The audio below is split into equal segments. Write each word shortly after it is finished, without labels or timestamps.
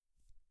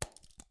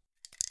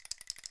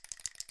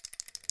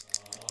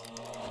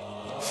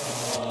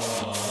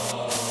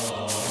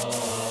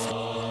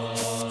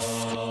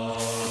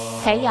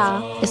Hey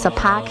y'all, it's a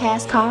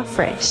podcast called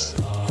Fresh.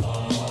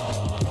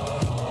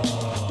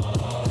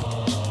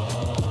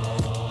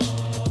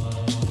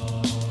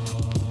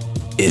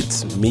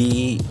 It's M.A.P.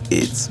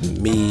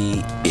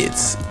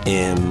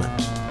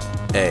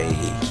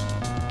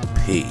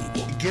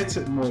 He gets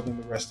it more than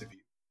the rest of you.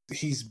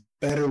 He's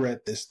better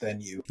at this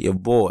than you. Your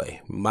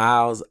boy,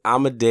 Miles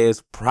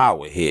Amadeus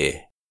Prower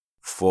here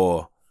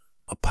for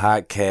a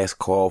podcast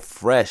called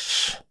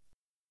Fresh.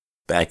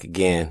 Back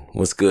again.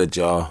 What's good,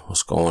 y'all?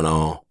 What's going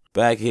on?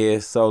 Back here,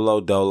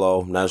 solo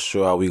dolo. Not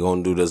sure how we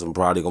gonna do this. I'm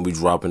probably gonna be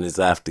dropping this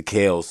after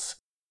Kale's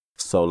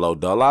solo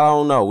dolo. I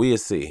don't know. We'll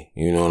see.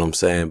 You know what I'm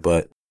saying?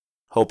 But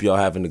hope y'all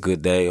having a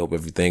good day. Hope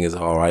everything is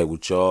all right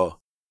with y'all.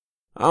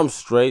 I'm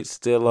straight.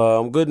 Still,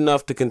 I'm good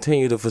enough to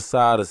continue the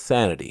facade of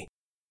sanity.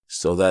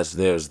 So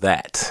there's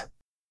that.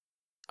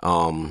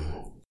 Of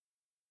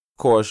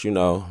course, you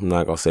know, I'm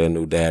not gonna say a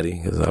new daddy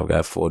because I've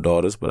got 4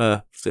 daughters, but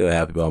I'm still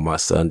happy about my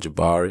son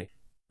Jabari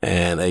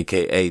and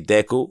AKA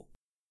Deku.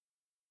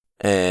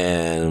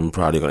 And I'm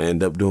probably gonna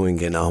end up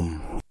doing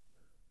an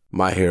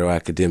My Hero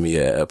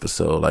Academia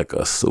episode, like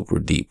a super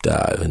deep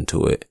dive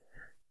into it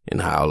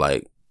and how,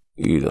 like,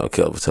 you know,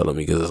 Kel was telling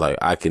me, because it's like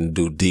I can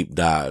do deep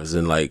dives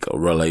in like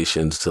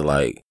relations to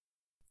like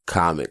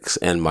comics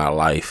and my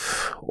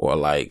life, or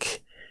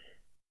like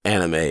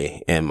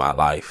anime and my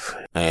life.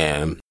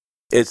 And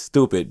it's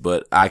stupid,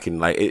 but I can,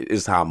 like,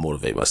 it's how I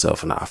motivate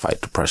myself and how I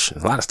fight depression.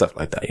 A lot of stuff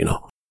like that, you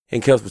know.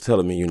 And Kels was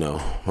telling me, you know,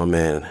 my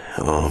man,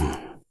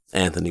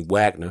 Anthony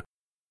Wagner.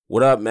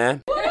 What up,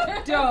 man?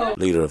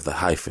 Leader of the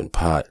Hyphen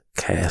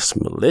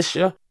Podcast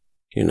Militia.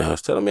 You know,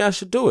 he's telling me I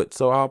should do it.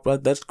 So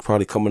that's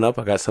probably coming up.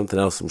 I got something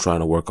else I'm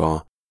trying to work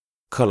on.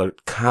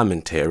 Colored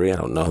commentary. I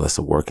don't know if that's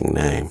a working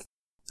name.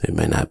 It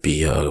may not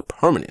be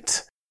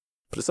permanent.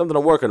 But it's something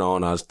I'm working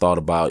on. I just thought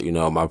about, you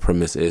know, my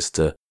premise is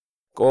to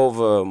go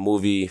over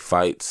movie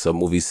fights, or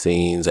movie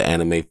scenes, or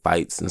anime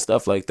fights, and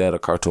stuff like that, or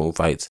cartoon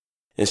fights,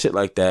 and shit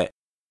like that.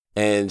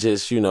 And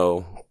just, you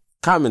know,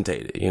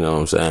 commentate it. You know what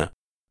I'm saying?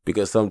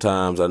 Because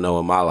sometimes I know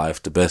in my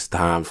life, the best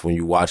times when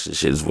you watch this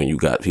shit is when you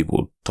got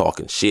people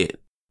talking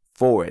shit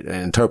for it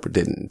and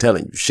interpreting and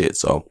telling you shit.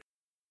 So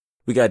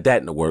we got that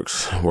in the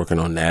works. Working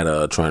on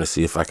that, trying to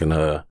see if I can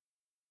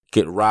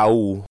get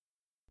Raul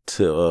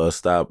to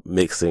stop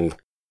mixing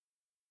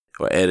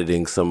or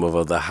editing some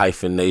of the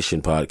Hyphen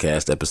Nation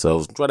podcast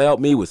episodes. Try to help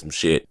me with some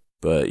shit.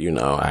 But, you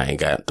know, I ain't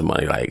got the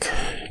money like,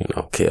 you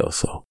know, Kel.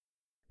 So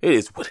it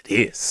is what it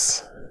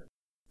is.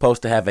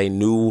 Supposed to have a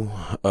new,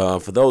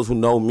 for those who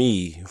know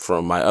me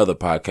from my other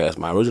podcast,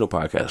 my original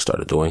podcast I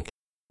started doing,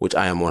 which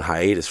I am on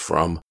hiatus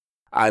from,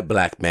 I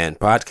Black Man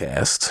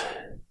Podcast,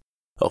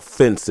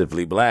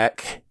 Offensively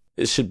Black.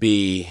 It should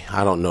be,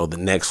 I don't know, the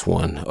next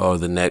one or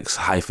the next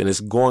hyphen. It's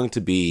going to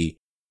be,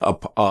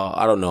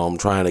 I don't know, I'm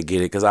trying to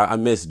get it because I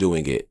miss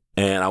doing it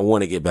and I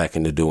want to get back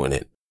into doing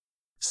it.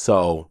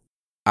 So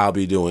I'll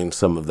be doing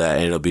some of that,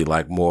 and it'll be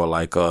like more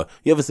like, you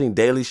ever seen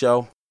Daily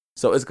Show?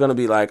 So it's going to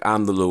be like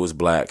I'm the Lewis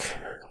Black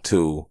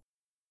to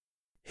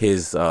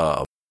his,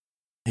 oh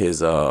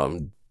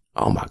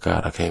my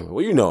God, I can't,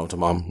 well, you know,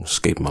 I'm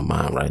escaping my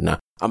mind right now.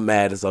 I'm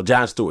mad as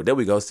Jon Stewart. There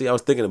we go. See, I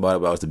was thinking about it,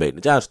 but I was debating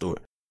Jon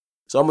Stewart.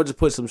 So I'm going to just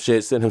put some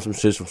shit, send him some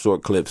shit, some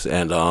short clips.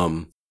 And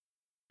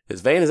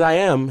as vain as I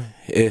am,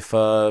 if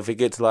it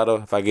gets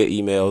if I get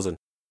emails and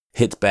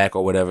hits back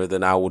or whatever,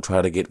 then I will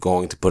try to get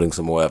going to putting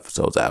some more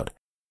episodes out.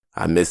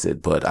 I miss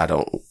it, but I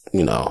don't,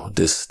 you know,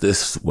 this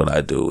is what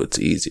I do. It's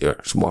easier.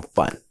 It's more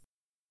fun.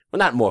 Well,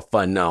 not more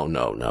fun.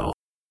 No.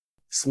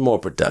 It's more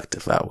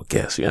productive, I would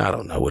guess. You know, I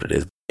don't know what it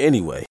is.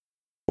 Anyway,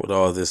 with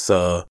all this,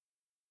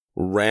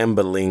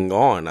 rambling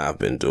on I've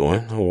been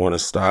doing, I want to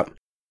stop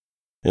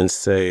and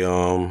say,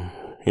 you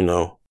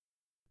know,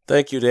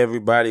 thank you to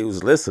everybody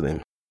who's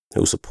listening,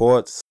 who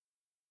supports,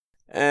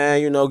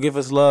 and, you know, give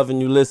us love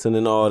and you listen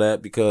and all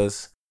that,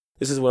 because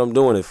this is what I'm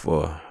doing it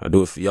for. I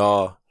do it for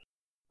y'all.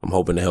 I'm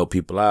hoping to help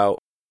people out,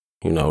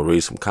 you know, read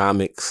some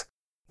comics,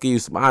 give you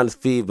some honest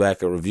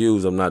feedback and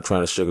reviews. I'm not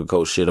trying to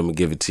sugarcoat shit. I'm going to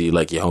give it to you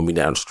like your homie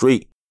down the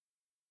street.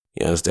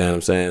 You understand what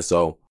I'm saying?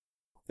 So,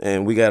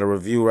 and we got a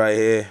review right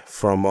here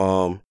from,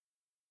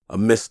 a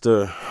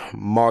Mr.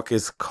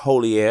 Marcus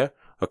Collier,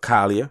 or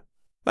Collier,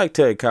 like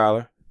Terry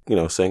Collier, you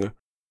know, singer.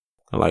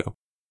 I like him.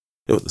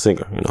 It was the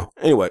singer, you know.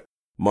 Anyway,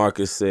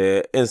 Marcus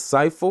said,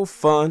 insightful,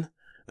 fun,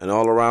 and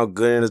all-around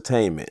good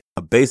entertainment.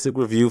 A basic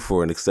review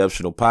for an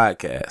exceptional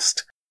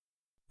podcast.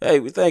 Hey,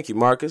 we thank you,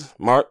 Marcus.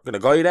 Mark, gonna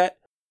call you that?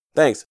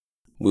 Thanks.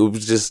 We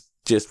was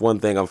just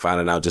one thing I'm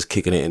finding out, just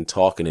kicking it and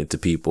talking it to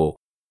people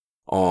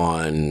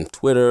on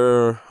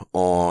Twitter,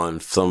 on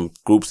some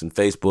groups and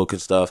Facebook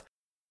and stuff.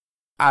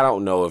 I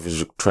don't know if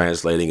it's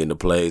translating into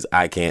plays.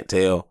 I can't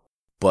tell,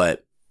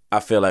 but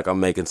I feel like I'm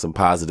making some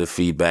positive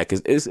feedback.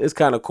 It's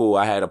kind of cool.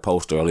 I had a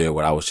post earlier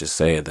where I was just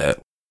saying that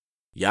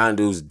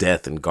Yondu's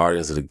death in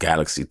Guardians of the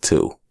Galaxy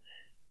 2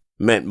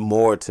 meant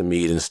more to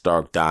me than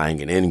Stark dying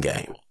in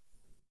Endgame.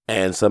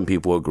 And some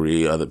people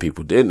agree, other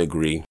people didn't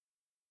agree.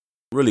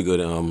 Really good,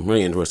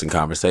 really interesting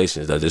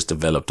conversations that just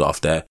developed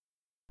off that.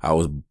 I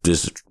was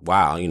just,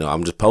 wow, you know,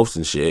 I'm just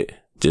posting shit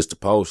just to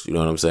post, you know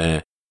what I'm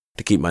saying?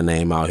 to keep my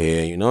name out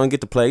here, and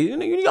get to play.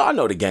 Y'all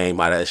know the game,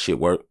 how that shit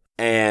work.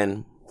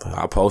 And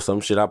I post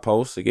some shit I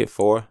post to get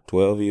 4,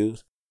 12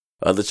 views.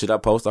 Other shit I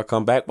post, I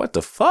come back, what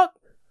the fuck?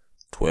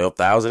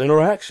 12,000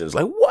 interactions.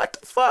 Like, what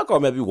the fuck? Or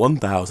maybe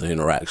 1,000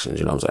 interactions,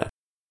 you know what I'm saying?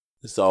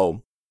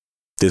 So,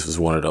 this was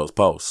one of those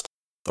posts.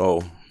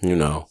 So,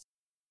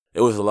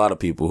 it was a lot of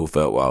people who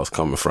felt where I was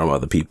coming from,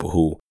 other people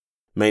who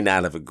may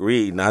not have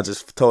agreed. And I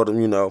just told them,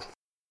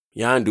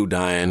 Yondu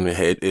dying,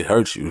 it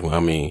hurts you. I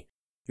mean,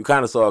 you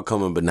kind of saw it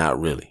coming, but not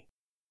really.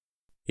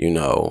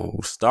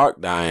 Stark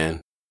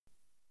dying,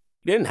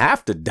 he didn't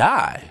have to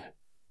die.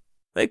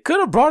 They could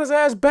have brought his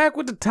ass back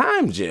with the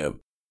time gem.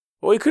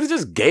 Or he could have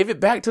just gave it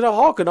back to the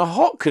Hulk, and the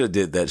Hulk could have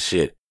did that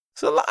shit.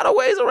 There's a lot of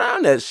ways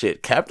around that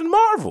shit. Captain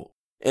Marvel.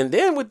 And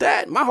then with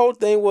that, my whole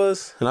thing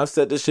was, and I've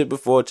said this shit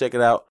before, check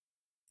it out.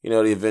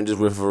 The Avengers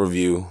with a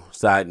review.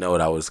 Side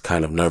note, I was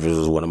kind of nervous. It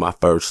was one of my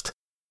first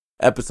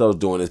episodes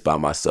doing this by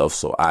myself,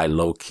 so I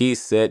low-key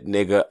said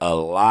nigga a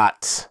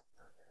lot,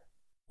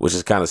 which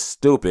is kind of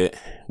stupid,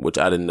 which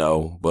I didn't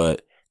know,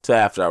 but till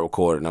after I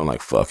recorded, and I'm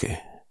like, fuck it.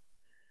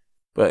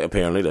 But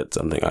apparently that's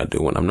something I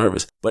do when I'm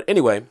nervous. But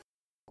anyway,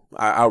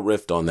 I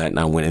riffed on that and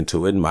I went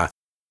into it. And my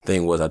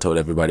thing was, I told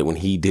everybody when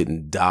he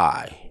didn't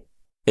die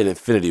in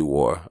Infinity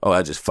War,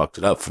 I just fucked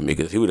it up for me.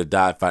 Because if he would have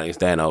died fighting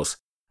Thanos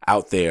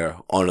out there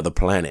on the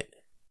planet,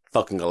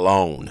 fucking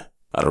alone,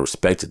 I'd have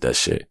respected that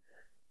shit.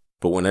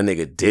 But when that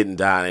nigga didn't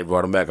die and they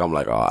brought him back, I'm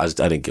like, I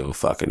didn't give a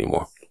fuck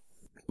anymore.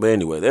 But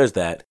anyway, there's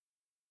that.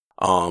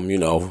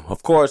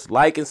 Of course,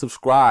 like and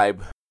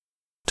subscribe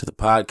to the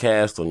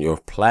podcast on your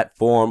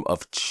platform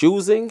of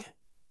choosing.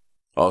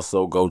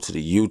 Also, go to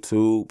the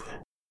YouTube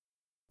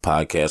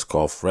podcast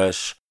called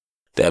Fresh.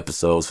 The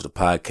episodes for the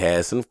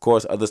podcast, and of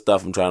course, other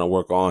stuff I'm trying to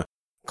work on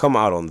come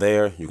out on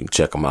there. You can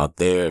check them out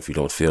there if you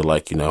don't feel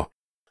like,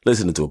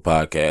 listening to a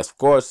podcast. Of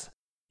course,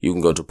 you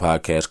can go to a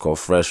podcast called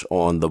Fresh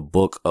on the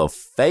Book of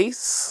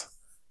Face.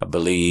 I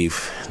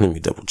believe, let me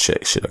double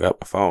check shit. I got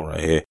my phone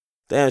right here.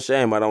 Damn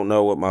shame I don't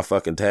know what my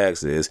fucking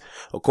tags is.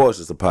 Of course,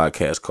 it's a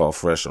podcast called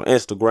Fresh on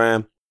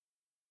Instagram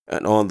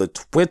and on the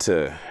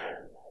Twitter.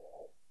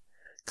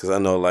 Because I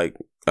know,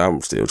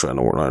 I'm still trying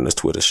to learn this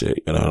Twitter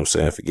shit. You know what I'm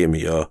saying? Forgive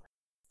me, y'all.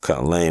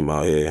 Kind of lame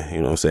out here. You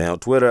know what I'm saying? On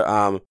Twitter,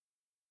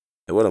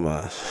 what am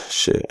I?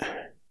 Shit.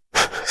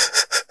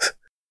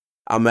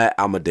 I'm at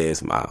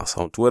Amadeus Miles.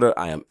 On Twitter,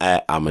 I am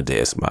at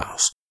Amadeus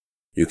Miles.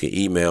 You can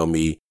email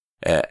me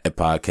at a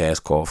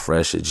podcast called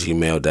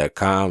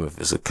fresh@gmail.com if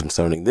it's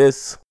concerning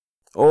this.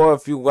 Or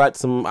if you got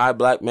some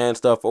iBlackman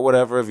stuff or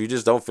whatever, if you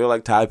just don't feel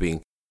like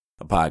typing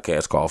a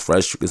podcast called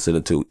Fresh, you can send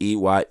it to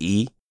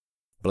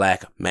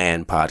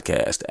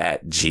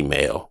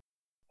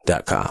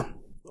EYEBlackmanPodcast@gmail.com.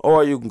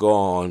 Or you can go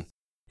on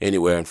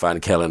anywhere and find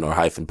a Kellen or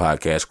Hyphen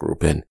podcast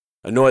group and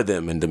annoy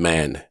them and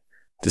demand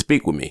to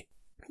speak with me.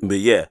 But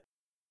yeah,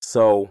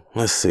 so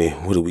let's see.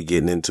 What are we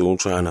getting into? I'm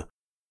trying to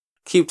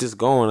keep this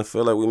going. I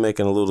feel like we're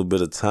making a little bit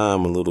of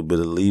time, a little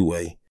bit of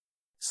leeway.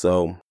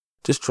 So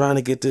just trying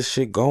to get this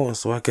shit going.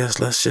 So I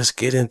guess let's just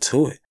get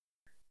into it.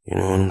 You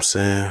know what I'm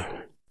saying?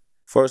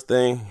 First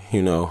thing,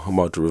 I'm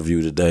about to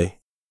review today.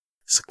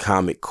 It's a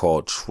comic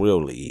called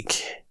Trill League.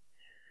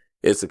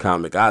 It's a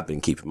comic I've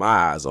been keeping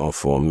my eyes on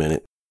for a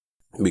minute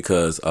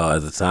because at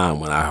the time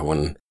when I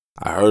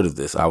heard of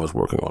this, I was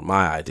working on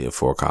my idea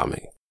for a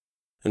comic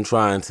and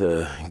trying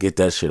to get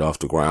that shit off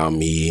the ground.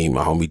 Me,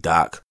 my homie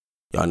Doc,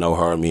 y'all know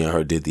her. Me and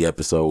her did the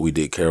episode. We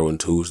did Carol and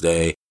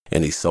Tuesday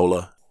and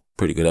Isola.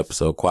 Pretty good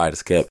episode. Quiet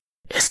as kept.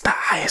 It's the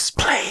highest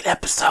played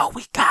episode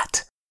we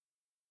got.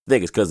 I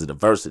think it's because of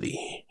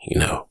diversity,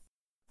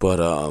 But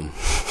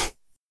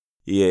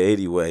yeah.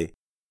 Anyway.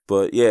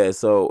 But yeah,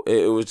 so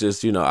it was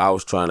just, I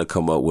was trying to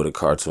come up with a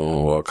cartoon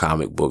or a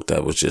comic book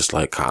that was just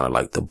kind of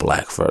like the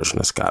black version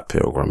of Scott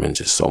Pilgrim and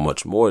just so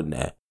much more than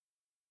that.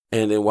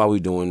 And then while we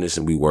doing this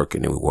and we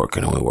working,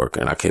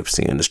 I kept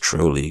seeing this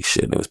Trill League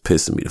shit and it was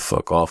pissing me the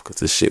fuck off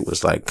because this shit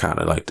was kind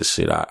of like the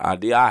shit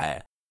idea I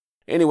had.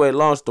 Anyway,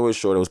 long story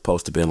short, it was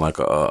supposed to be like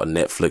a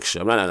Netflix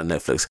show. Not a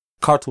Netflix,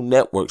 Cartoon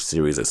Network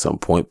series at some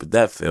point, but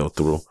that fell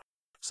through.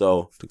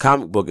 So the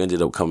comic book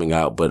ended up coming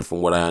out, but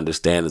from what I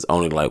understand, it's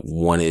only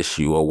one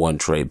issue or one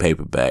trade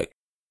paperback.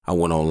 I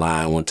went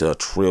online, went to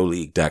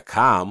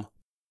TrillLeague.com,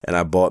 and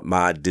I bought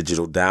my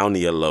digital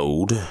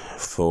download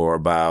for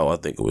about, I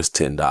think it was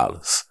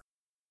 $10.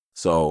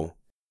 So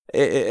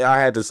I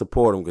had to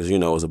support him because,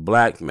 as a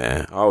black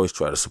man, I always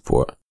try to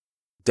support.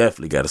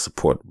 Definitely got to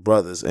support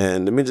brothers.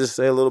 And let me just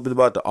say a little bit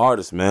about the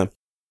artist, man.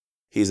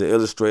 He's an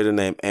illustrator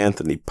named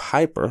Anthony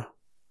Piper.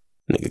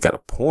 Nigga got a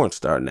porn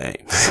star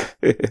name.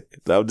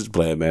 I'm just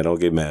playing, man. Don't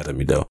get mad at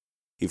me, though.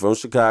 He from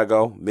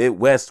Chicago,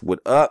 Midwest, with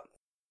up.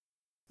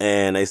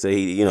 And they say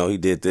he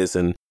did this,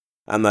 and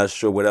I'm not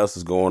sure what else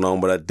is going on,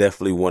 but I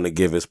definitely want to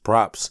give his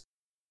props.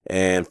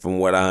 And from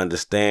what I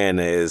understand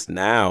is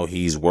now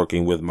he's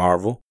working with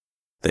Marvel.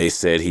 They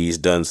said he's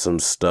done some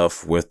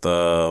stuff with,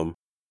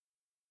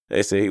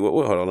 they say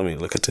hold on, let me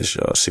look at this,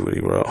 y'all, see what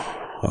he wrote.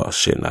 Oh,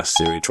 shit, not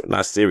Siri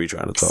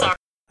trying to talk.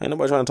 Ain't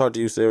nobody trying to talk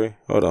to you, Siri.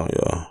 Hold on,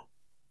 y'all.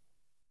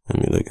 Let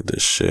me look at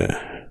this shit.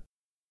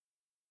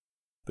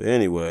 But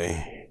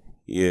anyway,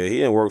 yeah,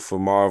 he done worked for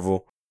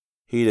Marvel.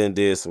 He done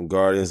did some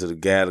Guardians of the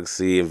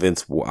Galaxy,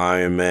 Invincible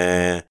Iron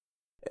Man,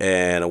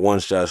 and a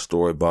one-shot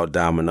story about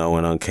Domino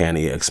and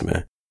Uncanny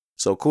X-Men.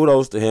 So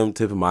kudos to him,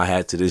 tipping my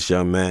hat to this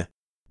young man.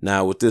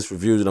 Now, with this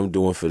review that I'm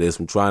doing for this,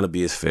 I'm trying to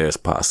be as fair as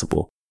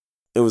possible.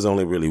 It was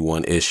only really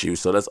one issue,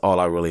 so that's all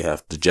I really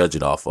have to judge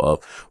it off of.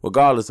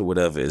 Regardless of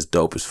whatever, it's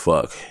dope as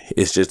fuck.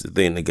 It's just the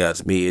thing that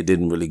got me. It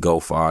didn't really go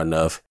far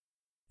enough.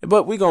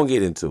 But we gonna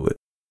get into it.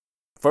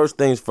 First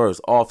things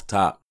first, off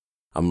top,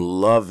 I'm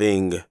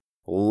loving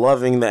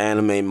the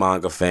anime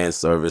manga fan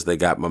service. They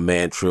got my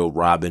man Trill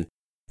Robin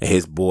and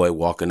his boy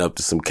walking up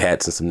to some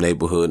cats in some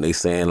neighborhood and they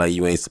saying like,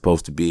 you ain't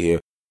supposed to be here.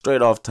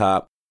 Straight off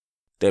top,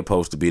 they're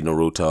supposed to be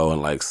Naruto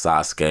and like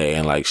Sasuke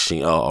and like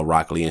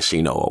Rock Lee and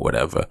Shino or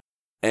whatever.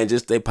 And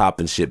just they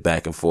popping shit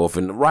back and forth.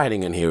 And the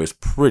writing in here is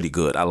pretty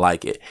good. I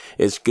like it.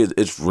 It's good.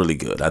 It's really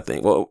good, I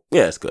think. Well,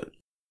 yeah, it's good.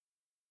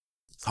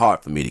 It's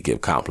hard for me to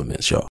give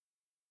compliments, y'all.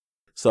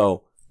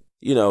 So,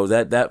 you know,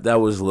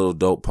 that was a little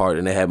dope part.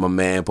 And they had my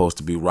man supposed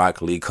to be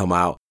Rock Lee come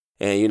out.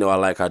 And, you know, I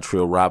like how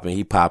Trill Robin,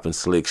 he popping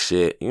slick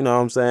shit. You know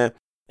what I'm saying?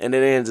 And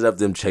then it ended up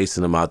them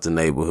chasing him out the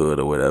neighborhood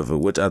or whatever,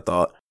 which I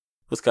thought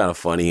was kind of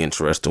funny,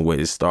 interesting way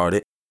to start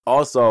it.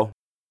 Also,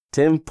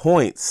 10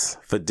 points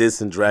for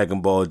dissing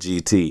Dragon Ball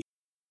GT.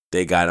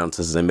 They got on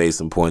since they made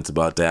some points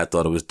about that. I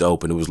thought it was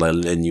dope, and it was like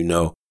letting you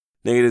know,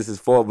 nigga, this is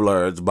for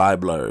blurs, by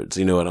blurs.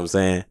 You know what I'm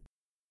saying?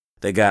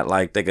 They got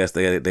like, they got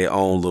their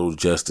own little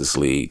Justice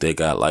League. They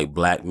got like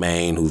Black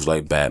Mane, who's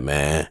like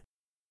Batman.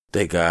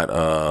 They got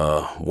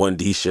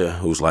Wandisha,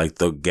 who's like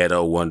the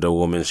ghetto Wonder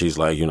Woman. She's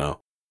like, you know,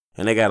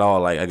 and they got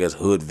all like, I guess,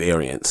 hood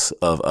variants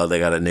of, they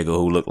got a nigga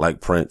who look like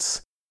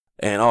Prince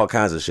and all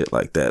kinds of shit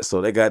like that.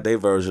 So they got their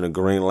version of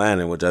Green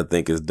Lantern, which I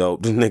think is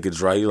dope. This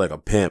nigga's right, he's like a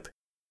pimp.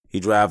 He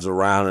drives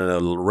around in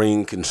a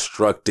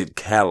ring-constructed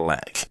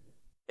Cadillac.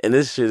 And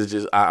this shit is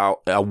just, I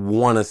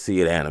want to see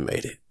it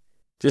animated.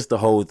 Just the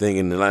whole thing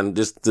and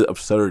just the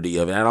absurdity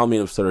of it. I don't mean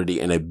absurdity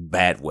in a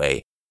bad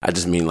way. I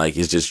just mean like,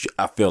 it's just,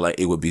 I feel like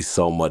it would be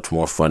so much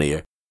more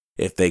funnier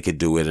if they could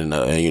do it in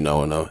a, you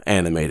know, in a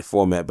animated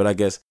format. But I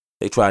guess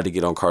they tried to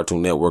get on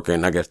Cartoon Network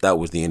and I guess that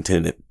was the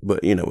intended,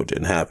 but you know, it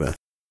didn't happen.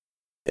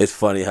 It's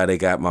funny how they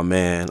got my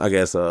man, I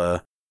guess,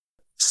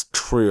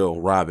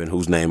 Trill Robin,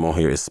 whose name on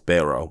here is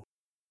Sparrow.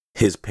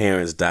 His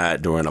parents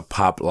died during a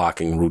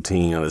pop-locking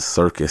routine at a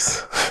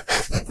circus.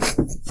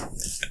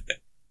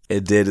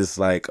 And then it's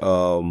like,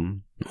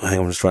 I'm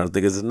just trying to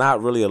think. There's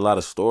not really a lot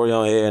of story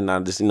on here. And I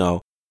just, you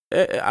know,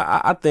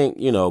 I think,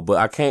 you know, but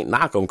I can't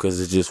knock them because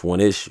it's just one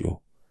issue.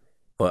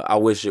 But I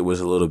wish it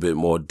was a little bit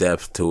more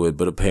depth to it.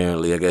 But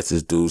apparently, I guess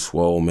this dude,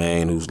 Swole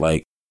Man, who's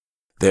like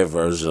their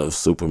version of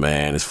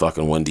Superman, is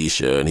fucking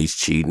Wandisha. And he's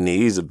cheating.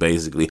 He's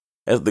basically,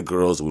 as the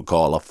girls would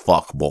call, a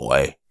fuck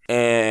boy.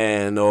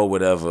 And or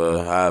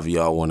whatever, however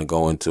y'all want to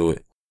go into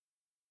it.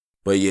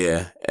 But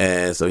yeah,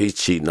 and so he's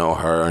cheating on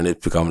her and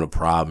it's becoming a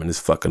problem and it's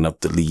fucking up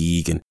the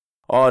league and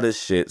all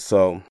this shit.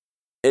 So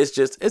it's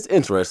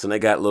interesting. They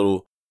got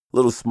little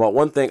small.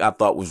 One thing I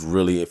thought was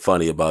really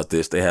funny about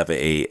this, they have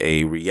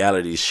a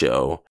reality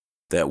show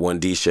that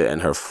Wandisha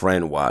and her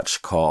friend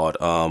watch called,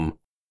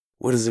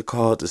 what is it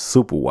called? The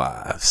Super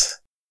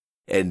Wives.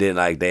 And then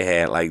like they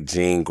had like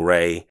Jean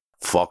Grey,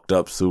 fucked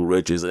up Sue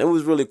Richards. And it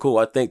was really cool.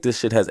 I think this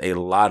shit has a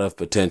lot of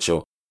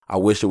potential. I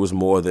wish it was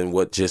more than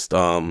what just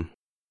the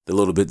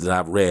little bit that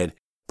I've read.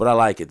 But I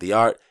like it. The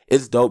art,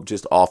 it's dope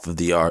just off of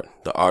the art.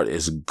 The art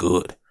is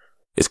good.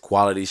 It's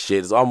quality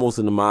shit. It's almost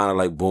in the mind of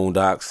like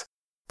Boondocks,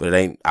 but it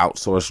ain't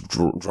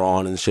outsourced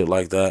drawn and shit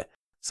like that.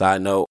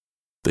 Side note,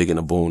 big in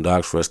the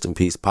Boondocks, rest in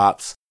peace,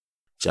 Pops.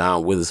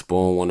 John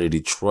Witherspoon, one of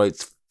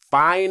Detroit's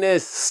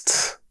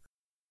finest.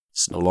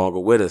 It's no longer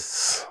with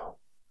us.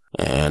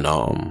 And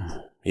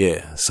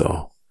yeah,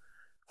 so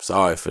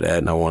sorry for that,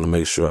 and I want to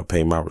make sure I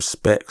pay my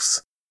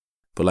respects.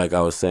 But like I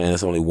was saying,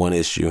 it's only one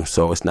issue,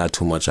 so it's not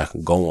too much I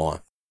can go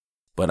on.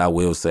 But I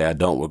will say I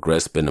don't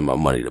regret spending my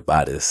money to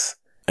buy this.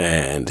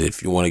 And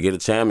if you want to get a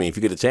chance, if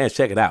you get a chance,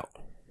 check it out.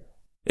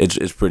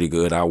 It's pretty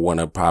good. I want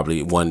to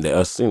probably one day,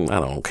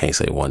 can't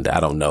say one day, I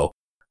don't know.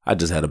 I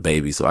just had a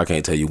baby, so I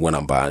can't tell you when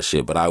I'm buying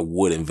shit, but I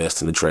would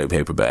invest in the trade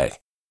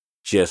paperback,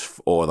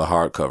 or the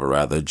hardcover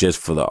rather, just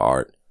for the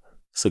art.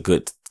 It's a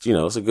good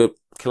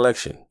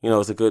collection. You know,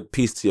 it's a good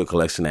piece to your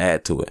collection to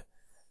add to it.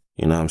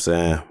 You know what I'm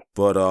saying?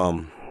 But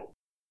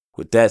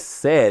with that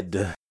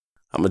said,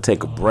 I'm going to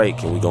take a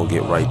break and we're going to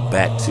get right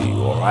back to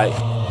you, all right?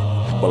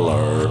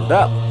 Blurred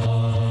up.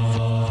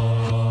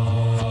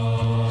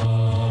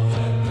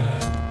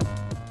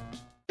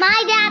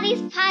 My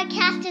daddy's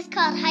podcast is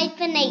called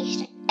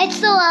Hyphenation. It's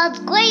the world's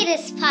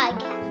greatest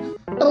podcast.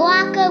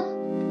 Barack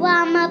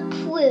Obama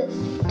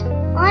approved.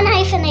 On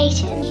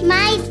Hyphenation,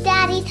 my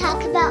daddy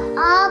talks about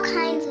all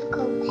kinds of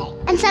cool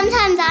things. And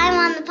sometimes I'm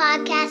on the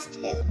podcast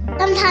too.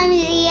 Sometimes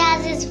he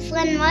has his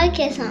friend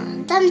Marcus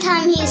on.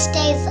 Sometimes he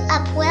stays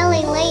up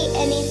really late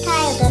and he's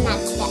tired the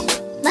next day.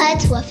 But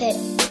it's worth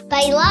it. But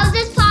he loves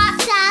this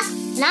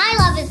podcast and I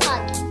love his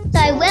podcast. So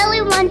I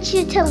really want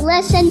you to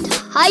listen to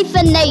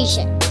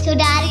Hyphenation so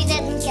Daddy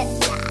doesn't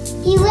get sad.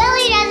 He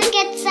really doesn't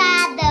get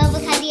sad though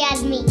because he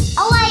has me.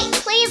 Alright,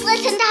 please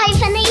listen to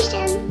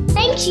Hyphenation.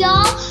 Thanks,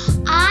 y'all.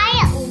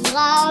 I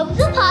love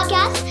the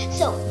podcast,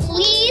 so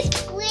please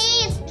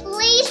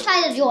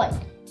try to join.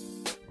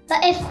 But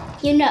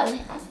if you know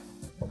him.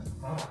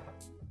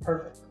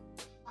 Perfect.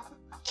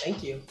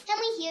 Thank you. Can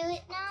we hear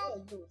it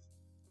now?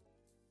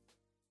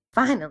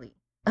 Finally,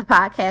 a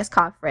podcast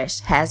called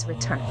Fresh has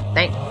returned.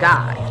 Thank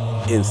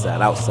God.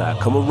 Inside,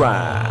 outside, come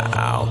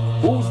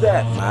around. Who's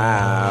that,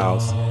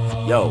 Miles?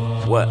 Yo,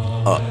 what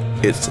up?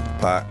 It's a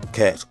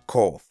podcast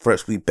called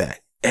Fresh. We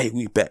back. Hey,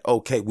 we back.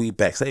 Okay, we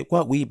back. Say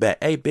what? We back.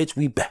 Hey, bitch,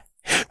 we back.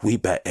 We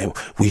back. And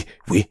we.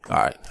 All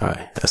right.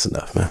 That's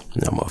enough, man.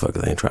 Y'all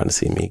motherfuckers ain't trying to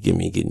see me.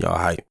 Getting y'all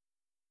hype. It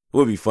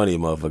would be funny,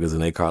 motherfuckers,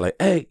 and they call like,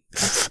 hey.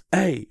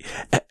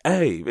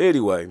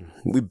 Anyway,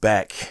 we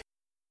back.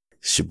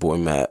 It's your boy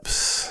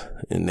Maps.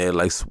 And they're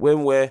like,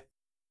 swimwear.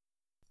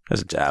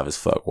 That's jive as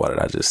fuck. Why did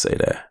I just say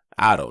that?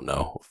 I don't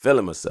know. I'm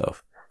feeling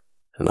myself.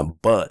 And I'm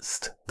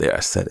buzzed. There,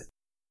 I said it.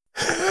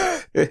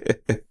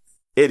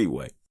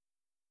 Anyway,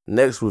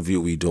 next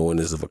review we doing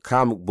is of a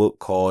comic book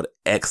called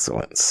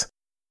Excellence.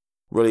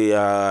 Really,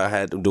 I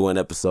had to do an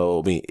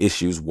episode,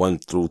 issues 1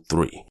 through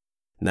 3.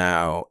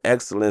 Now,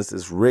 Excellence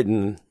is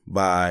written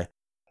by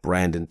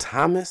Brandon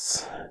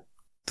Thomas,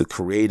 the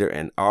creator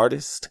and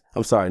artist.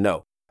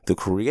 The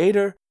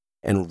creator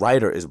and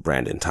writer is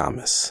Brandon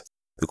Thomas.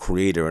 The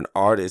creator and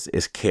artist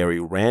is Carrie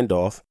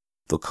Randolph.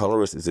 The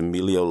colorist is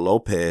Emilio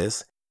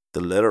Lopez. The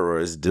letterer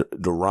is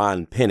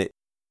Deron Pennant.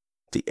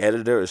 The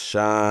editor is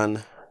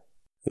Sean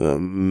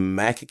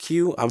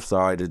McAcue. I'm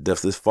sorry,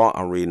 this font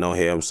I'm reading on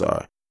here, I'm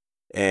sorry.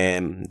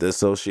 And the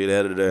associate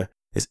editor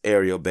is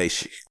Ariel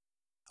Beishi.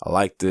 I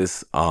like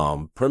this.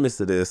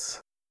 Premise of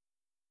this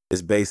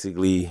is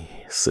basically,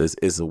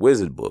 it's a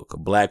wizard book, a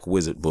black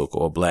wizard book,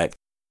 or a black,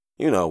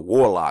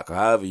 warlock,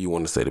 however you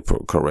want to say the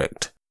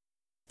correct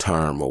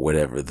term or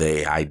whatever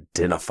they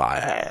identify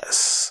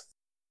as.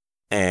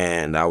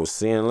 And I was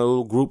seeing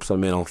little groups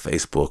I'm in on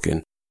Facebook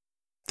and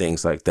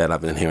things like that.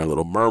 I've been hearing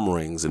little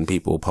murmurings and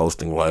people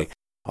posting like,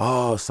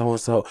 oh,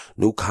 so-and-so,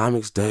 new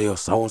comics day, or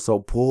so-and-so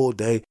pull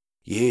day.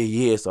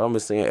 Yeah. So I've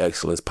been seeing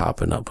Excellence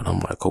popping up, and I'm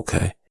like,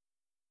 okay.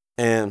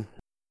 And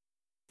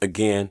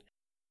again,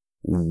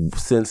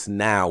 since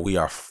now we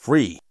are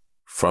free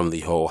from the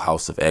whole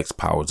House of X,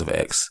 Powers of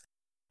X.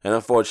 And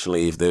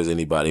unfortunately, if there's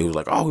anybody who's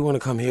like, oh, we want to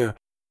come here,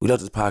 we love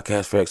this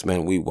podcast for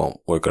X-Men, we won't.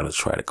 We're going to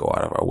try to go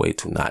out of our way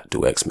to not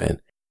do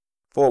X-Men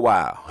for a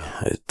while.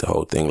 The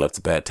whole thing left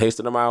a bad taste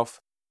in the mouth.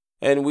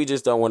 And we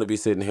just don't want to be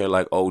sitting here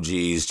like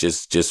OGs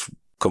just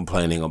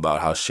complaining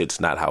about how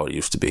shit's not how it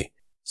used to be.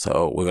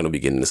 So we're going to be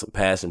getting into some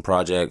passion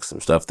projects,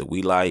 some stuff that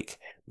we like,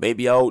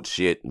 maybe old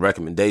shit,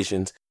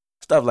 recommendations,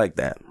 stuff like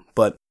that.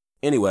 But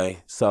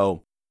anyway,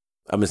 so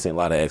I've been seeing a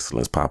lot of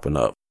Excellence popping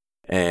up.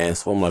 And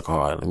so I'm like, all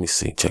right, let me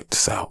see, check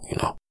this out,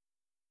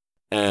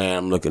 And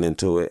I'm looking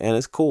into it, and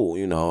it's cool,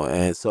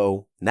 And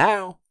so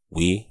now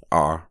we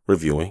are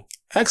reviewing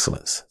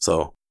Excellence.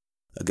 So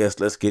I guess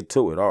let's get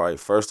to it. All right,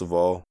 first of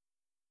all,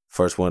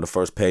 one of the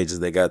first pages,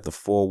 they got the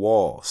 4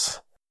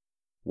 walls.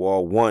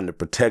 Wall 1, the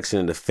protection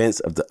and defense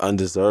of the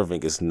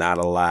undeserving is not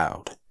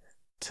allowed.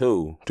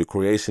 2, the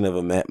creation of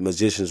a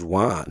magician's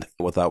wand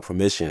without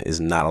permission is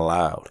not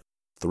allowed.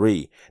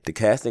 3, the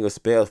casting of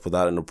spells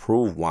without an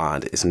approved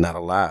wand is not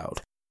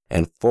allowed.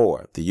 And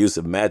 4, the use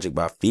of magic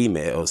by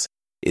females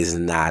is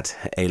not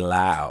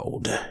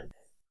allowed.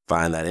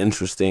 Find that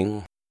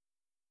interesting?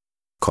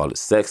 Call it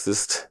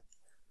sexist?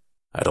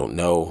 I don't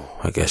know.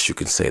 I guess you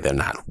could say they're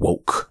not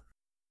woke.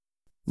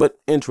 But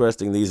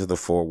interesting, these are the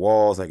 4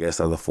 walls, I guess,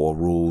 are the 4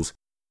 rules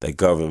that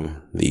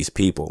govern these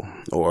people,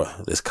 or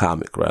this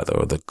comic rather,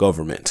 or the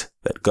government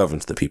that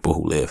governs the people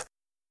who live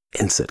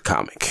in said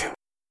comic.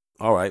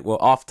 All right, well,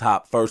 off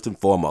top, first and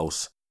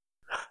foremost,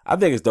 I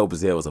think it's dope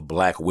as hell. It's a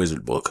black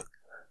wizard book.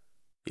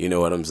 You know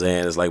what I'm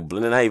saying? It's like,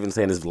 I'm not even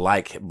saying it's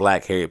like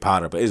black Harry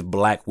Potter, but it's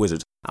black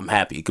wizards. I'm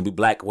happy. It could be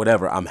black,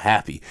 whatever. I'm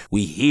happy.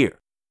 We here.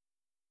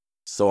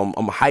 So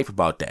I'm hype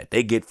about that.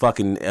 They get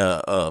fucking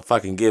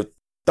give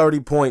 30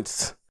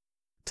 points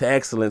to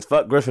Excellence.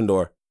 Fuck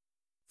Gryffindor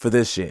for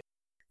this shit.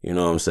 You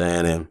know what I'm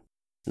saying? And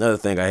another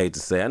thing I hate to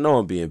say, I know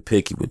I'm being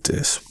picky with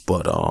this,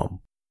 but I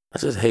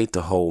just hate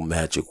the whole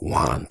magic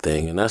wand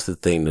thing. And that's the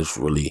thing that's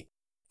really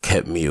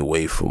kept me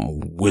away from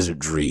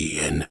wizardry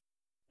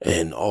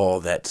and all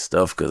that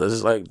stuff. Cause it's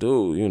just like,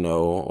 dude,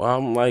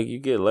 I'm like, you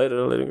get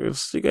later,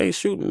 you can't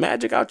shoot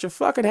magic out your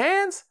fucking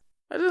hands.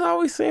 That just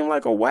always seemed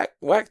like a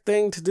whack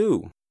thing to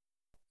do.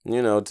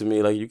 To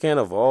me, like, you can't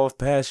evolve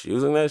past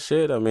using that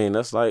shit. I mean,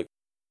 that's like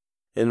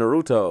in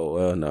Naruto.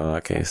 Well, no, I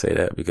can't say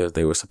that because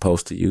they were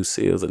supposed to use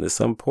seals. And at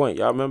some point,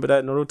 y'all remember that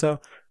in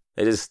Naruto?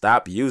 They just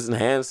stopped using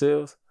hand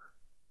seals.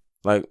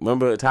 Like,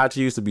 remember Itachi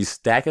used to be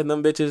stacking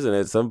them bitches, and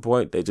at some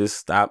point, they just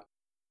stopped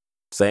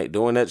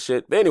doing that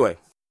shit. But anyway,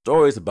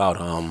 stories about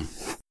a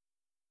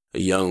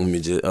young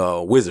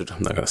wizard.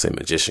 I'm not going to say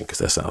magician because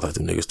that sounds like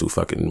them niggas do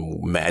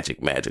fucking magic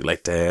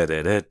like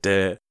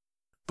that.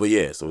 But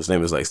yeah, so his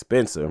name is like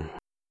Spencer. I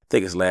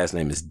think his last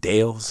name is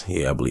Dales.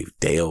 Yeah, I believe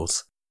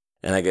Dales.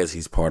 And I guess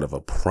he's part of one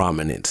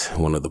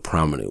of the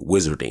prominent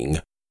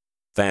wizarding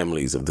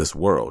families of this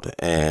world.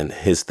 And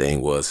his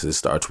thing was, it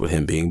starts with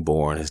him being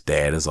born. His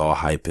dad is all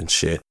hype and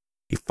shit.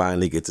 He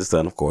finally gets his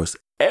son, of course.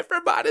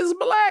 Everybody's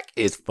black.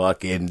 It's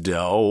fucking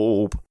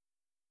dope.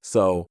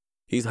 So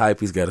he's hype.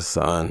 He's got a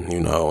son,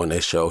 and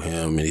they show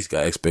him, and he's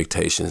got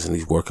expectations, and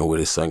he's working with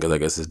his son because I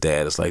guess his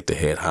dad is like the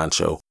head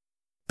honcho,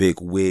 big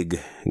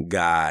wig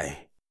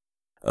guy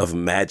of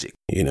magic.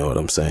 You know what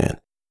I'm saying?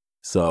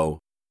 So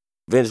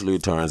eventually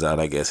it turns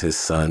out, I guess his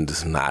son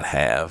does not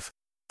have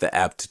the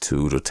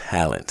aptitude or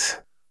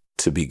talent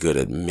to be good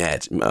at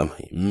magic.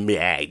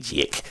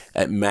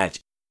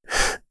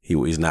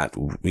 He's not,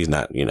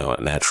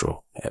 a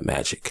natural at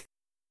magic.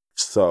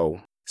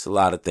 So it's a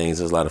lot of things.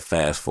 There's a lot of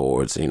fast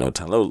forwards,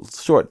 little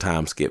short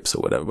time skips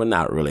or whatever, but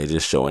not really,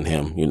 just showing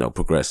him,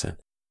 progressing.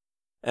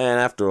 And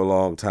after a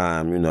long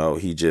time,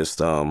 he just,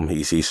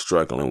 he's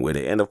struggling with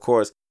it. And of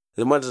course,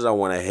 as much as I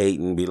want to hate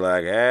and be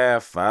like,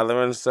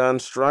 father and son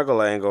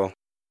struggle angle,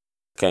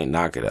 can't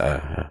knock it.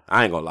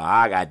 I ain't gonna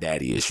lie, I got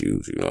daddy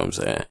issues, you know what I'm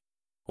saying?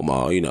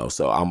 Well,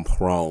 so I'm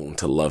prone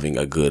to loving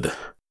a good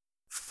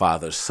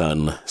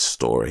father-son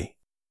story.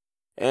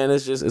 And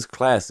it's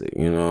classic,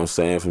 you know what I'm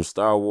saying? From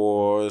Star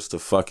Wars to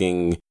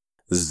fucking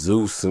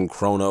Zeus and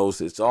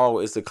Kronos, it's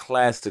a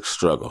classic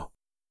struggle.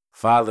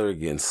 Father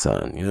against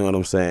son, you know what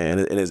I'm saying?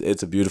 And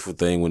it's a beautiful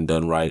thing when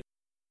done right.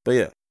 But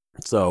yeah,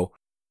 so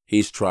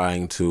he's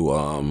trying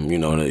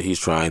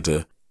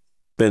to,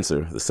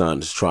 Spencer, the son,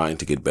 is trying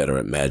to get better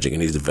at magic,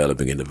 and he's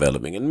developing.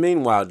 And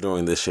meanwhile,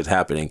 during this shit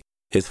happening,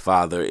 his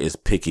father is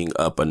picking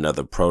up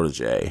another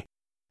protege.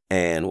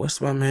 And what's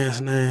my man's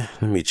name?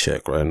 Let me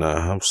check right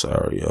now. I'm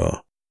sorry,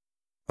 y'all.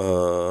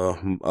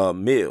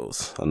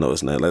 Mills. I know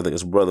his name. I think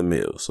it's Brother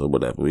Mills or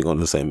whatever. We're going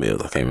to say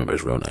Mills. I can't remember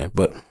his real name.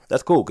 But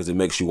that's cool because it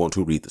makes you want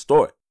to read the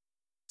story.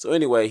 So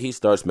anyway, he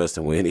starts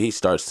messing with it. He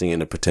starts seeing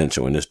the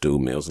potential in this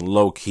dude, Mills. And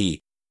low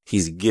key,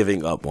 he's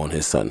giving up on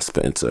his son,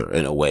 Spencer,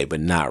 in a way, but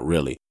not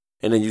really.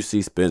 And then you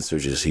see Spencer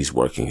he's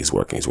working.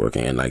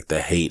 And like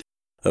the hate,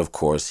 of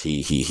course,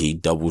 he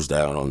doubles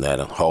down on that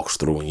and hulks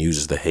through and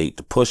uses the hate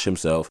to push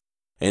himself.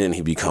 And then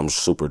he becomes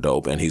super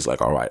dope. And he's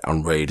like, all right,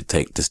 I'm ready to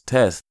take this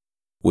test,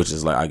 which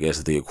is like, I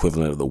guess, the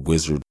equivalent of the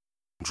wizard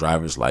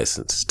driver's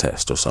license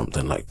test or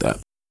something like that.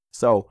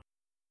 So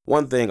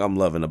one thing I'm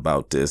loving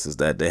about this is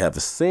that they have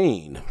a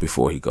scene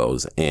before he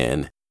goes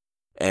in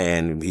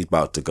and he's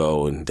about to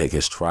go and take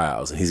his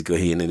trials. And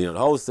the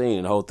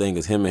whole thing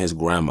is him and his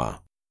grandma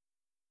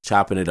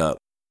chopping it up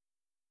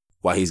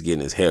while he's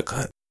getting his hair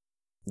cut.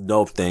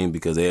 Dope thing,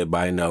 because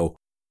everybody know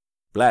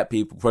black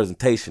people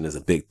presentation is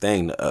a big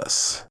thing to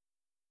us.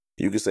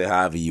 You can say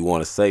however you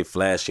want to say,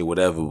 flashy,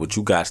 whatever, but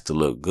you got to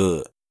look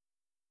good.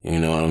 You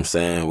know what I'm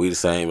saying? We the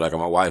same, like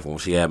my wife, when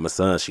she had my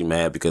son, she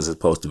mad because it's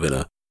supposed to be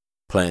a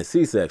planned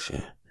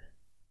C-section.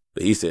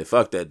 But he said,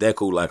 fuck that, that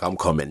cool, like I'm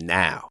coming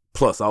now.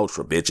 Plus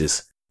ultra,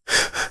 bitches.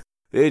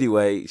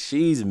 Anyway,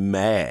 she's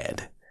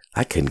mad.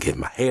 I couldn't get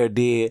my hair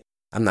did.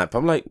 I'm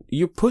like,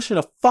 you're pushing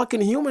a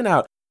fucking human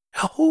out.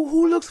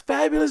 Who looks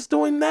fabulous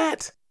doing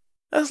that?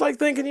 That's like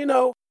thinking,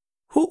 how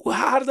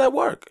does that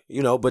work?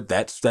 But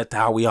that's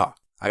how we are.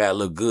 I gotta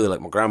look good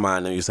like my grandma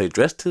and then you say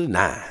dress to the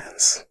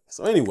nines.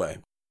 So anyway,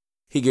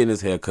 he getting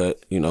his hair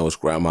cut, his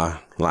grandma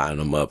lining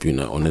him up,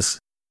 and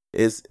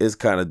it's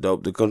kind of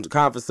dope. The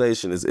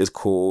conversation is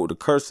cool. The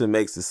cursing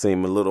makes it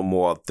seem a little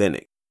more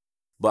authentic.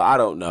 But I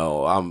don't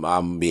know.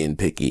 I'm being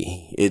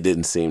picky. It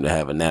didn't seem to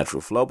have a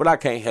natural flow. But I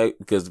can't hate,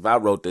 because if I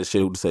wrote that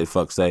shit, who'd say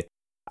fuck say?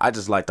 I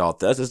just liked all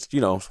that. Just,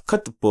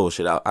 cut the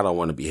bullshit out. I don't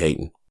want to be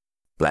hating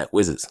black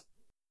wizards.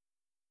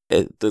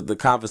 The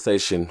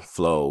conversation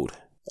flowed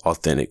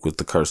authentic with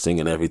the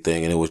cursing and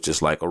everything. And it was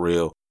just like a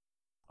real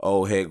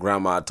old head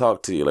grandma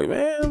talk to you. Like,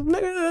 man,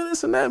 nigga,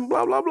 this and that and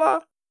blah, blah,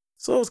 blah.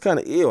 So it was kind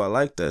of ill. I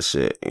like that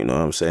shit. You know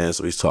what I'm saying?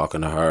 So he's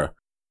talking to her.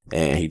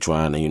 And he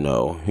trying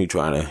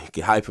to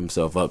get hype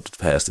himself up to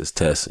pass this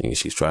test. And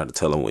she's trying to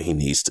tell him what he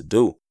needs to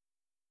do.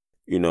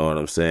 You know what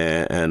I'm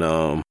saying?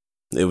 And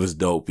it was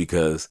dope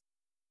because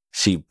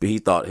he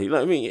thought,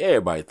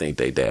 everybody think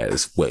their dad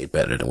is way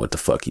better than what the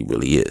fuck he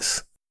really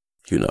is.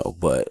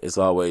 But it's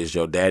always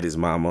your daddy's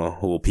mama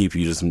who will peep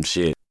you to some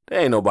shit. There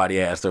ain't nobody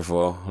asked her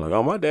for. Like,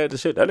 oh, my dad, the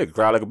shit. That nigga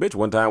cried like a bitch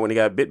one time when he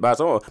got bit by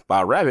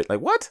a rabbit.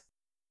 Like, what?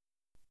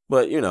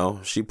 But,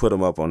 she put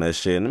him up on that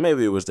shit. And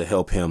maybe it was to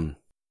help him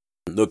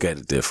look at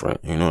it different,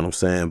 you know what I'm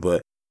saying?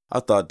 But I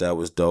thought that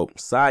was dope.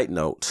 Side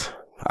note,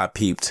 I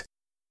peeped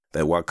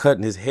that while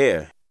cutting his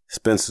hair,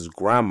 Spencer's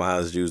grandma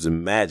is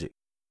using magic.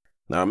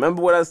 Now,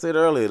 remember what I said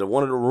earlier, that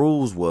one of the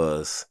rules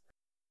was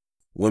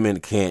women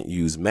can't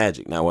use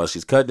magic. Now, while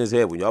she's cutting his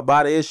hair, when y'all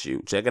buy the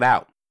issue, check it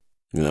out.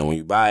 When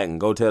you buy it, and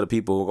go tell the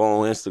people who go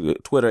on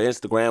Twitter,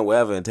 Instagram,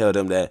 wherever, and tell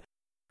them that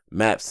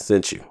Maps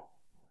sent you.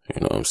 You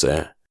know what I'm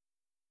saying?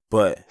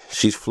 But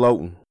she's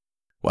floating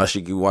while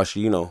she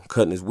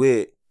cutting his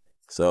wig.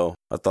 So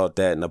I thought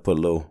that, and I put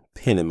a little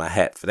pin in my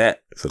hat for that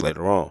for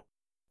later on.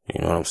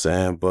 You know what I'm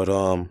saying? But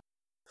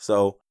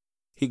so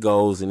he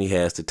goes and he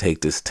has to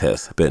take this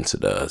test. Spencer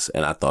does,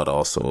 and I thought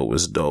also it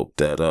was dope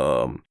that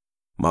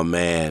my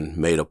man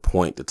made a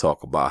point to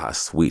talk about how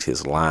sweet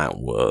his line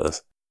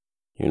was.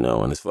 You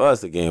know, and as for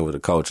us again with the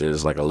culture,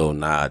 it's like a little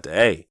nod to,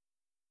 hey,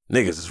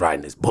 niggas is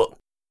writing this book.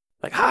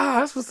 Like,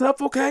 that's what's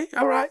up, okay,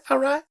 all right.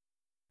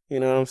 You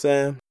know what I'm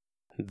saying?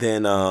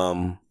 Then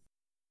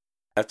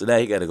after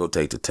that, he got to go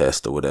take the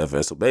test or whatever.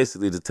 And so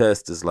basically the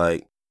test is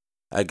like,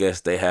 I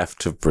guess they have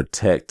to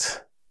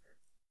protect,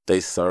 they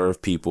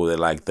serve people that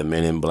like the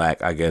Men in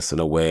Black, I guess, in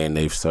a way, and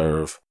they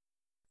serve,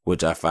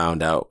 which I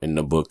found out in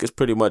the book, it's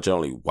pretty much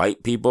only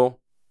white people.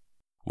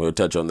 We'll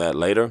touch on that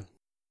later.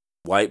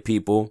 White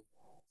people,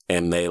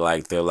 and they're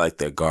like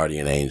their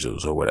guardian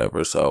angels or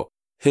whatever. So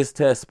his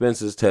test,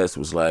 Spencer's test,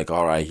 was like,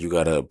 all right, you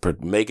got to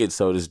make it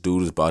so this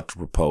dude is about to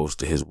propose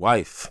to his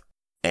wife.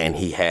 And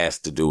he has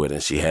to do it,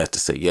 and she has to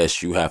say,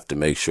 yes, you have to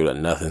make sure that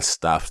nothing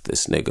stops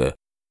this nigga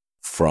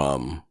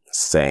from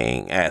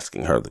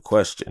asking her the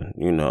question.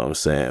 You know what I'm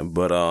saying?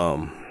 But,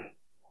 oh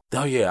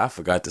yeah, I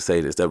forgot to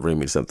say this. That brings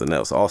me to something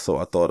else. Also,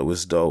 I thought it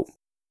was dope.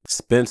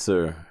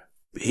 Spencer,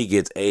 he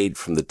gets aid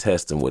from the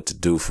test and what to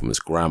do from his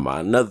grandma.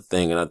 Another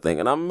thing,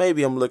 and I'm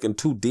looking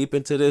too deep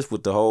into this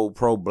with the whole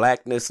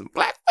pro-blackness and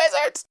black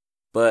wizards.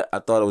 But I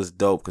thought it was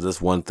dope because it's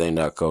one thing,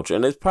 that culture.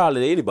 And it's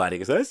probably anybody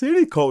can say, that's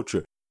any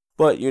culture.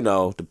 But, you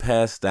know, the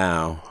pass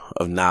down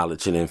of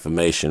knowledge and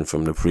information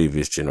from the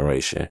previous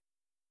generation,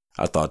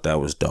 I thought that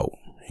was dope.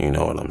 You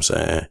know what I'm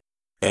saying?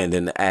 And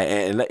then,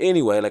 and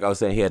anyway, like I was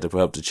saying, he had to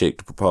help the chick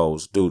to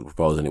propose, dude to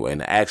propose anyway. And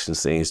the action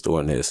scenes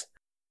during this,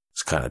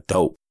 it's kind of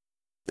dope.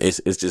 It's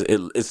just,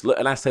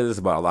 and I say this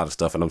about a lot of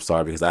stuff, and I'm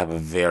sorry because I have a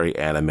very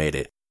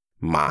animated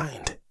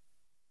mind.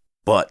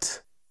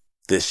 But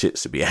this shit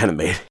should be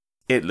animated.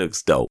 It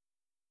looks dope.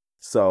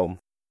 So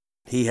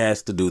he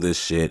has to do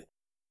this shit.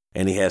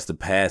 And he has to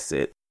pass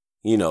it,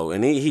 you know,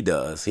 and he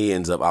does. He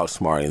ends up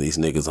outsmarting these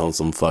niggas on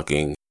some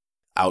fucking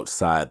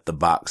outside the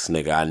box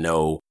nigga. I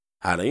know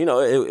how to, you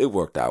know, it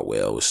worked out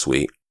well. It was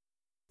sweet.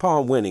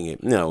 Upon winning it,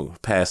 you know,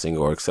 passing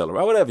or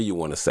accelerate, whatever you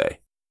want to say,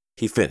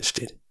 he finished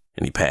it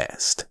and he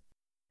passed.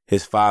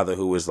 His father,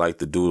 who was like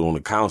the dude on the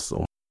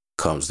council,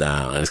 comes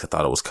down, and I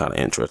thought it was kind of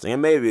interesting.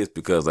 And maybe it's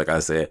because, like I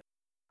said,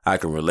 I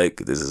can relate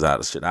because this is how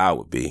the shit I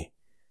would be.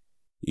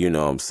 You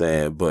know what I'm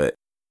saying? But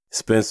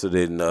Spencer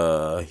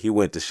didn't, he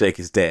went to shake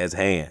his dad's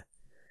hand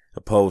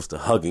opposed to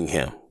hugging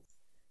him.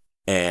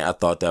 And I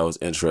thought that was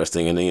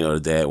interesting. And then, you know, the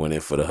dad went in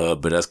for the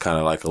hug, but that's kind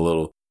of like a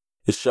little,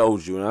 it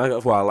shows you. And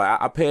that's why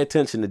I pay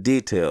attention to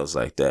details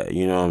like that.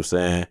 You know what I'm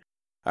saying?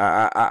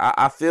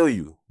 I feel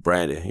you,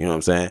 Brandon. You know what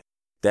I'm saying?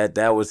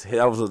 That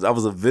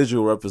was a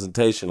visual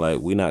representation.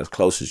 Like, we not as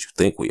close as you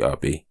think we are,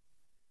 B.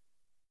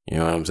 You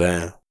know what I'm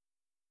saying?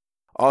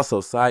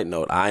 Also, side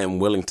note, I am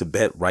willing to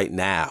bet right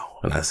now,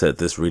 and I said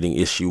this reading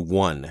issue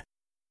 1,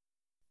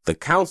 the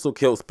council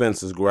killed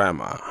Spencer's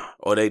grandma,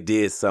 or they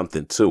did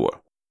something to her.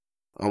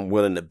 I'm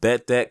willing to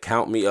bet that.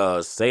 Count me,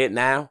 say it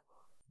now.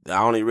 I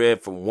only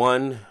read from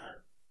 1.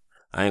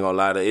 I ain't gonna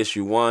lie, to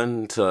issue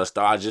 1 to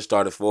start. I just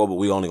started 4, but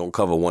we only gonna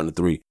cover 1 to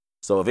 3.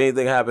 So if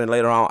anything happened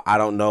later on, I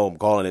don't know. I'm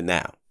calling it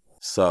now.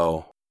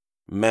 So,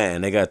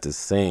 man, they got this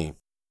scene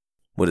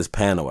with his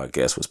panel, I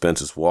guess, where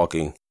Spencer's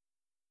walking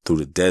through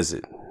the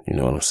desert. You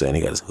know what I'm saying?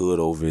 He got his hood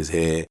over his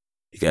head.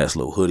 He got his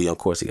little hoodie on. Of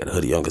course, he got a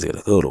hoodie on because he got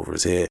a hood over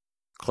his head.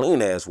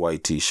 Clean ass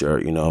white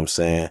t-shirt, you know what I'm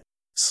saying?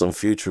 Some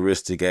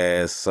futuristic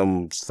ass,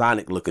 some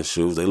Sonic looking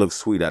shoes. They look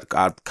sweet. I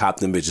copped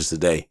them bitches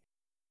today.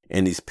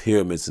 And these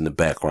pyramids in the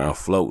background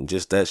floating.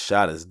 Just that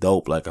shot is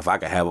dope. Like, if I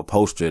could have a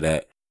poster of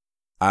that,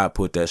 I'd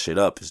put that shit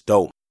up. It's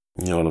dope.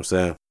 You know what I'm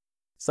saying?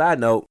 Side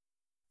note.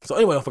 So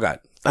anyway, I forgot.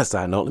 That's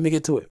side note. Let me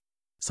get to it.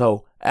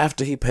 So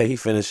after he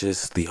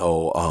finishes the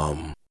whole,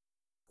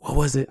 what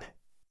was it?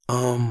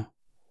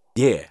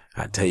 Yeah,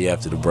 I'll tell you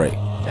after the break.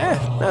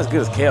 Yeah, not as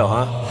good as Kale,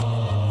 huh?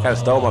 Kind of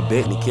stole my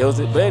bit and he kills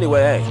it. But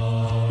anyway,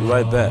 hey, be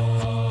right back.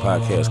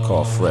 Podcast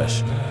called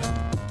Fresh.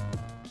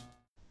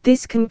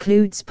 This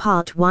concludes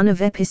part 1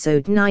 of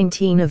episode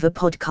 19 of a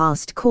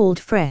podcast called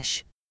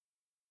Fresh.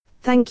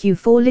 Thank you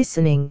for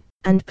listening,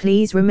 and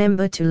please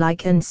remember to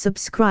like and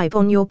subscribe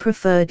on your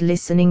preferred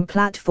listening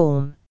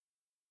platform.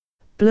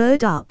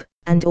 Blurred Up,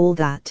 and all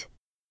that.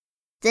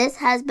 This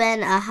has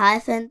been a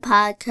Hyphen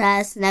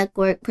Podcast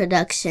Network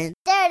production.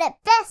 They're the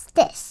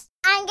bestest.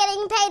 I'm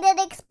getting paid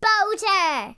at exposure.